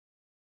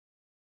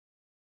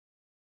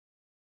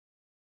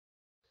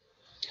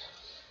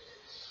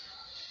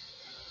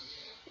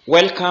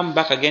Welcome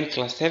back again,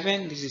 class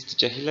 7. This is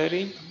teacher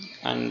Hilary,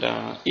 and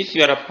if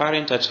you are a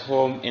parent at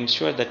home,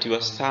 ensure that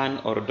your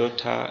son or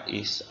daughter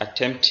is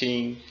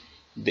attempting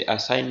the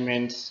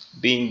assignments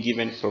being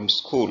given from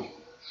school.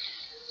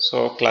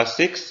 So class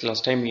 6,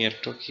 last time we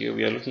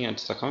are looking at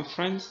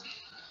circumference.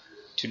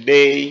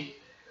 Today,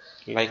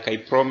 like I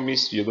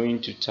promised, we are going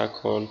to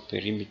tackle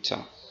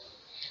perimeter.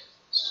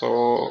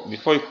 So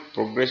before we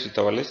progress with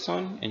our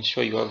lesson,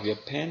 ensure you have your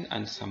pen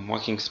and some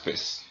working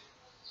space.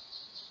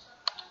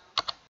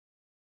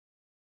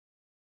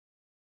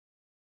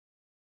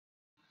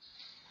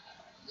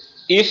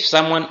 If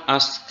someone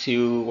asks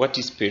you what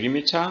is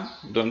perimeter,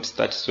 don't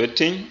start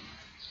sweating.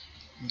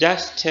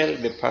 Just tell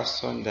the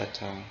person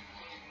that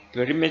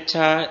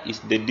perimeter is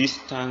the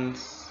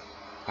distance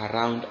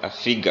around a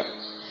figure.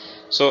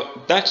 So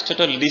that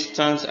total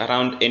distance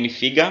around any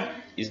figure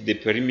is the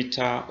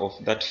perimeter of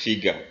that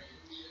figure.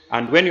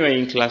 And when you are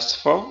in class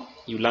 4,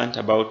 you learned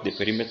about the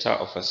perimeter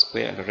of a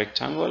square and a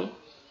rectangle.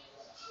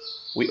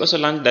 We also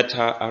learned that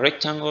a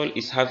rectangle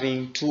is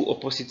having two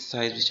opposite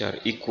sides which are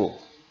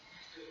equal.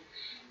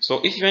 So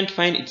if you want to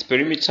find its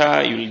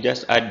perimeter, you will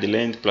just add the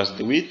length plus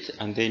the width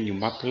and then you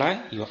multiply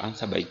your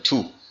answer by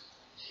 2.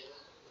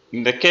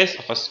 In the case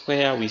of a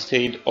square, we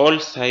said all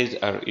sides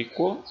are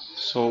equal,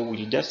 so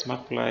we'll just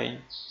multiply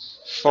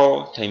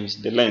 4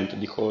 times the length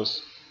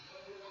because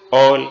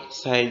all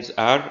sides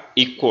are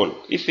equal.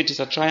 If it is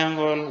a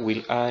triangle,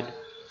 we'll add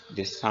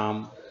the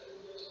sum,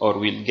 or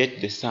we'll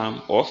get the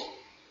sum of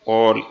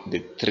all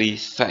the 3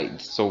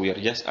 sides. So we are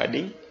just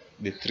adding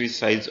the 3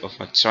 sides of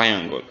a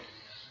triangle.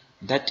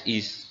 That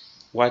is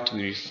what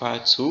we refer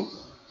to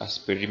as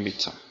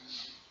perimeter.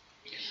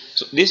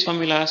 So these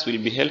formulas will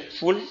be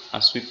helpful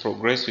as we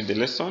progress with the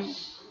lesson,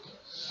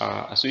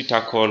 as we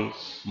tackle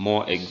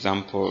more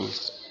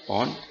examples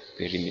on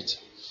perimeter.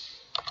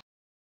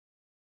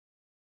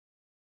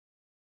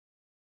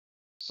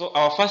 So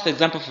our first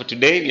example for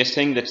today, we are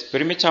saying that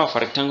perimeter of a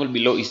rectangle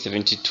below is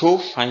 72,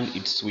 find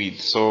its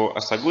width. So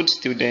as a good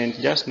student,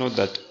 just know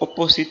that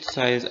opposite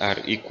sides are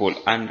equal,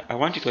 and I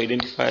want you to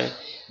identify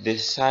the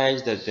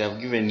size that they have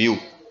given you.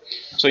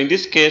 So in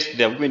this case,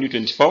 they have given you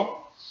 24.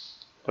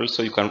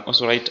 Also, you can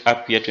also write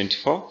up here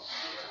 24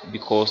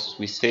 because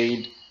we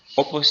said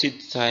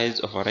opposite sides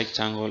of a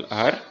rectangle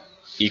are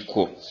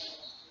equal.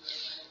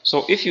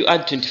 So if you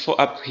add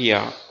 24 up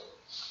here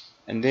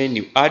and then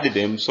you add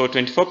them, so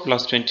 24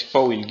 plus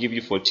 24 will give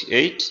you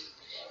 48.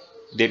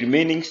 The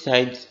remaining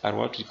sides are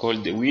what we call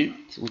the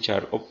width, which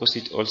are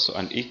opposite also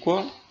and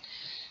equal.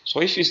 So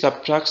if you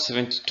subtract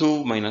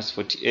 72 minus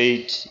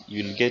 48,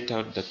 you will get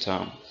out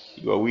that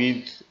your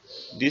width,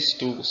 these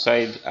two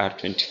sides are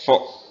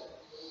 24.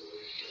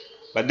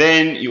 But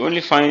then you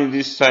only find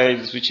this side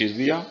which is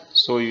here,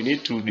 so you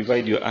need to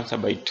divide your answer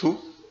by 2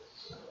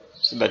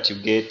 so that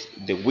you get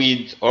the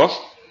width of,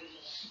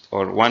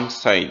 or one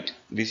side.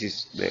 This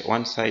is the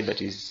one side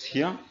that is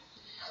here.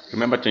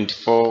 Remember,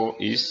 24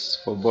 is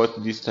for both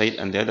this side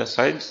and the other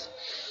sides.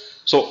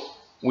 So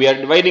we are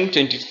dividing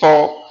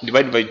 24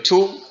 divided by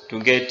 2 to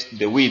get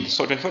the width.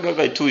 So 24 divided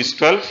by 2 is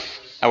 12.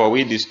 Our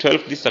width is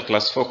 12. This is a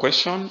class 4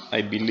 question.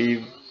 I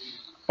believe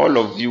all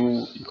of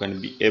you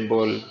can be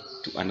able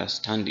to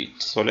understand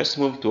it. So let's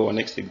move to our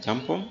next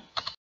example.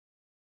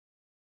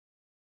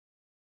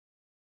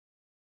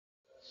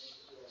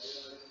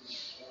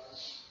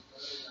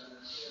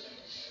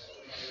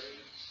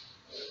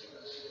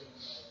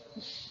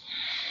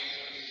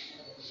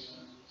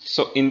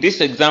 So in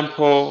this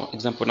example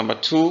number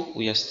 2,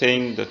 we are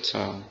saying that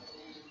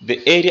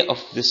the area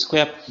of the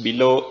square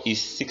below is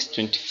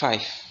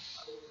 625.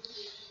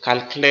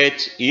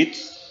 Calculate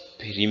its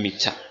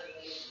perimeter.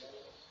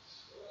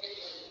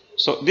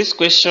 So this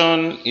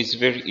question is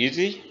very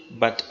easy,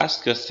 but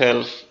ask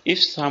yourself,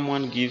 if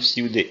someone gives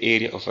you the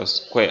area of a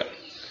square,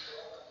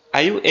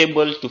 are you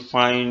able to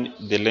find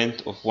the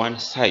length of one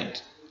side?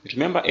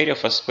 Remember, area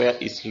of a square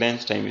is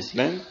length times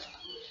length,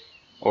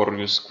 or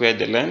you square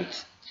the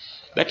length.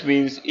 That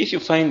means if you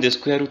find the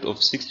square root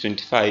of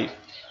 625,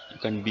 you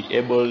can be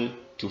able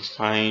to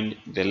find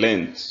the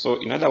length.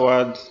 So in other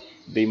words,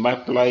 they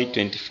multiply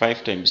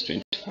 25 times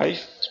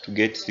 25 to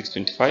get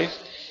 625.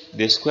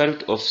 The square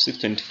root of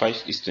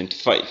 625 is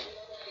 25.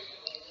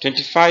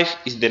 25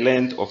 is the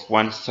length of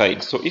one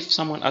side. So if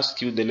someone asks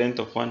you the length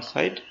of one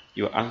side,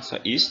 your answer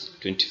is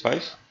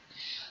 25.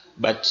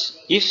 But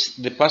if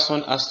the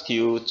person asks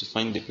you to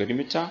find the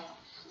perimeter,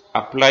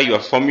 apply your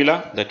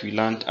formula that we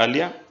learned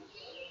earlier.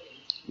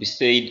 We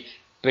said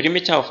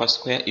perimeter of a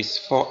square is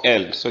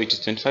 4L, so it is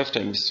 25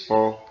 times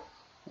 4,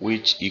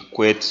 which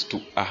equates to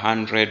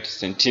 100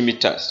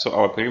 centimeters. So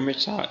our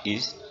perimeter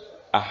is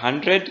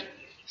 100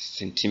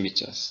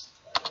 centimeters.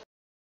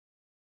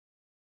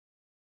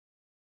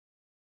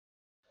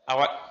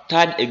 Our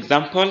third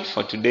example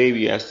for today,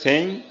 we are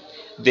saying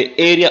the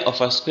area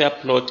of a square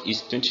plot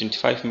is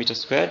 225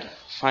 meters squared.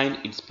 Find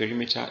its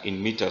perimeter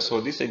in meters.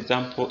 So this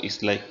example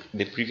is like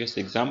the previous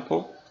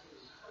example.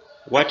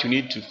 What you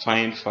need to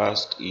find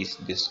first is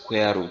the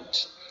square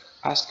root.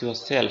 Ask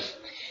yourself,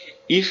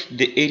 if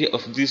the area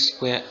of this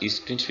square is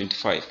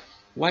 225,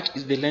 what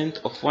is the length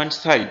of one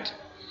side?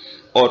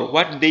 or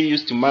what they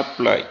used to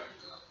multiply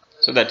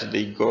so that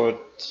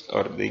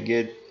they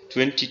get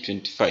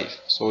 2025.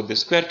 So the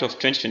square root of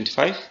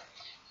 2025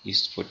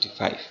 is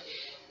 45.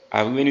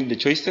 I've given you the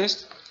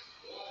choices,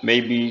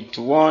 maybe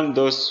to warn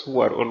those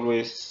who are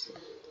always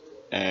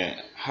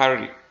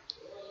hurry.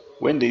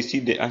 When they see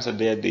the answer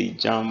there, they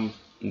jump,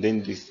 and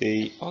then they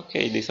say,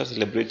 okay, they start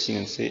celebrating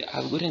and say,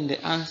 I've gotten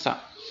the answer.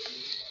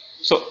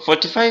 So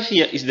 45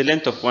 here is the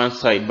length of one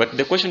side, but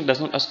the question does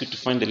not ask you to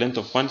find the length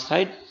of one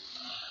side.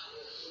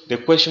 The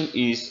question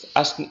is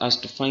asking us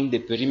to find the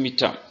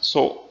perimeter.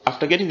 So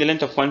after getting the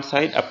length of one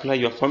side, apply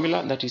your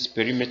formula, that is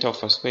perimeter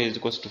of a square is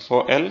equals to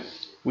 4L,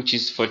 which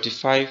is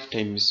 45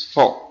 times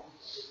 4,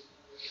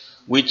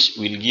 which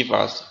will give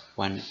us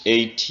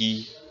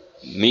 180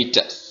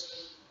 meters.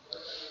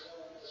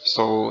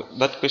 So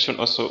that question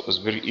also was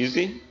very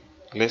easy.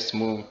 Let's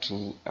move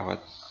to our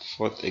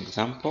fourth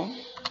example.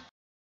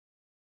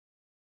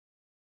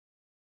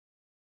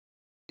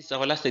 This is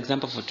our last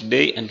example for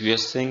today, and we are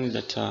saying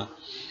that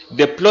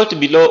the plot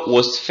below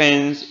was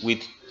fenced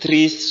with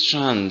three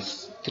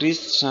strands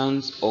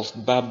of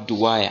barbed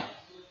wire.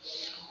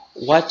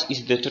 What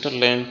is the total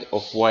length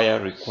of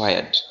wire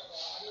required?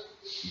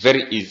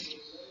 Very easy.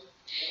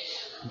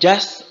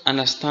 Just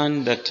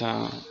understand that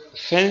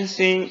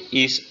fencing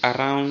is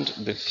around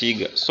the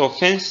figure. So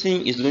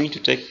fencing is going to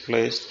take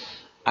place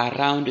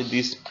around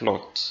this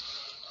plot.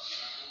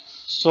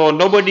 So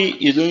nobody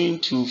is going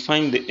to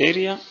find the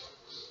area.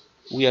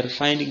 We are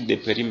finding the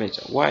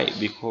perimeter. Why?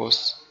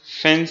 Because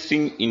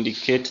fencing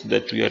indicates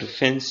that we are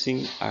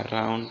fencing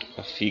around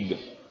a figure.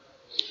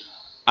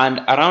 And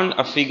around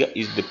a figure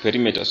is the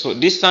perimeter. So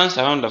distance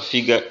around a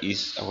figure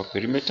is our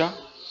perimeter.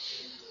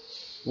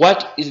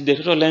 What is the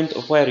total length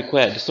of wire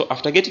required? So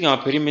after getting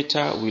our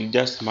perimeter, we'll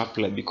just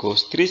multiply,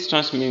 because 3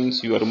 strands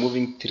means you are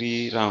moving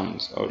 3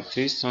 rounds, or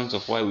 3 strands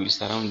of wire will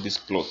surround this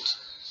plot.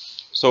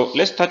 So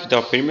let's start with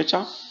our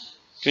perimeter.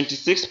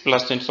 26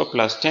 plus 24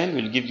 plus 10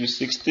 will give you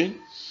 60.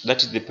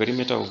 That is the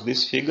perimeter of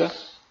this figure.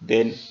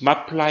 Then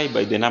multiply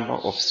by the number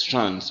of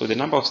strands. So the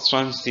number of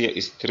strands here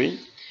is 3.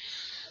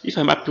 If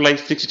I multiply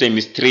 60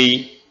 times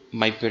 3,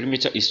 my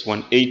perimeter is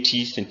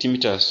 180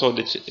 centimeters. So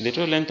the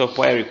total length of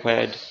wire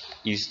required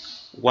is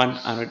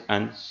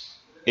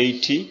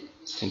 180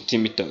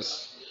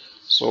 centimeters.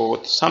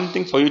 So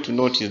something for you to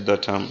note is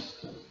that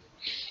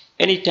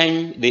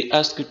anytime they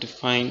ask you to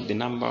find the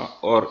number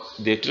or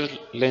the total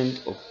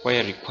length of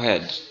wire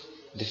required,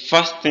 the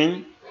first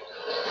thing,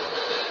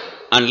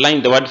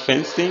 underline the word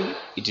fencing.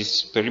 It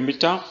is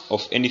perimeter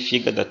of any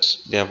figure that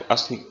they have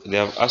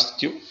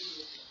asked you.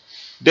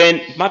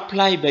 Then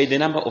multiply by the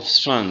number of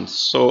strands.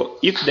 So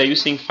if they're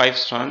using 5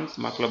 strands,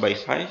 multiply by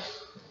 5.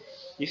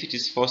 If it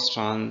is 4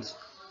 strands,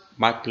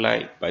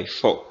 multiply by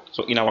 4.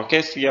 So in our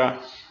case here,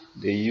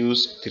 they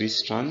use 3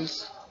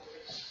 strands.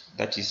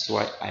 That is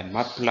why I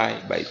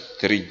multiply by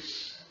 3.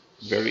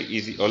 Very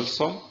easy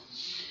also.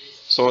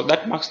 So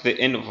that marks the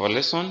end of our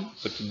lesson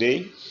for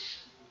today.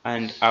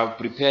 And I've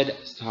prepared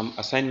some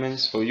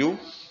assignments for you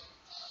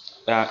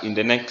in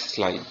the next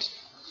slide.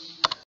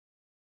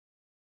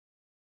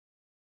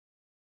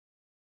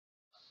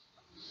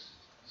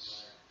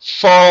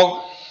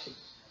 Four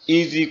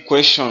easy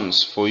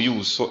questions for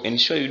you, so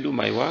ensure you do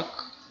my work.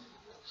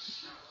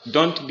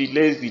 Don't be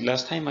lazy.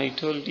 Last time I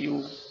told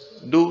you,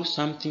 do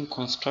something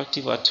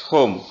constructive at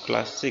home.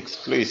 Class 6,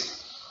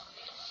 please.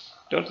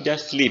 Don't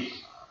just sleep.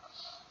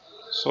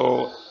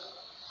 So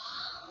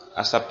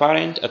as a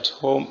parent at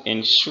home,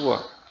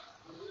 ensure,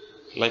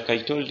 like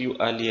I told you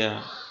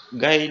earlier,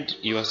 guide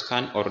your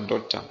son or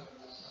daughter.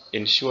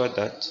 Ensure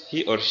that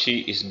he or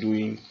she is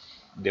doing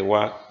the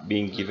work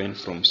being given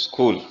from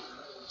school.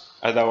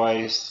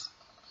 Otherwise,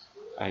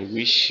 I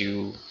wish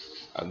you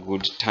a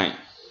good time.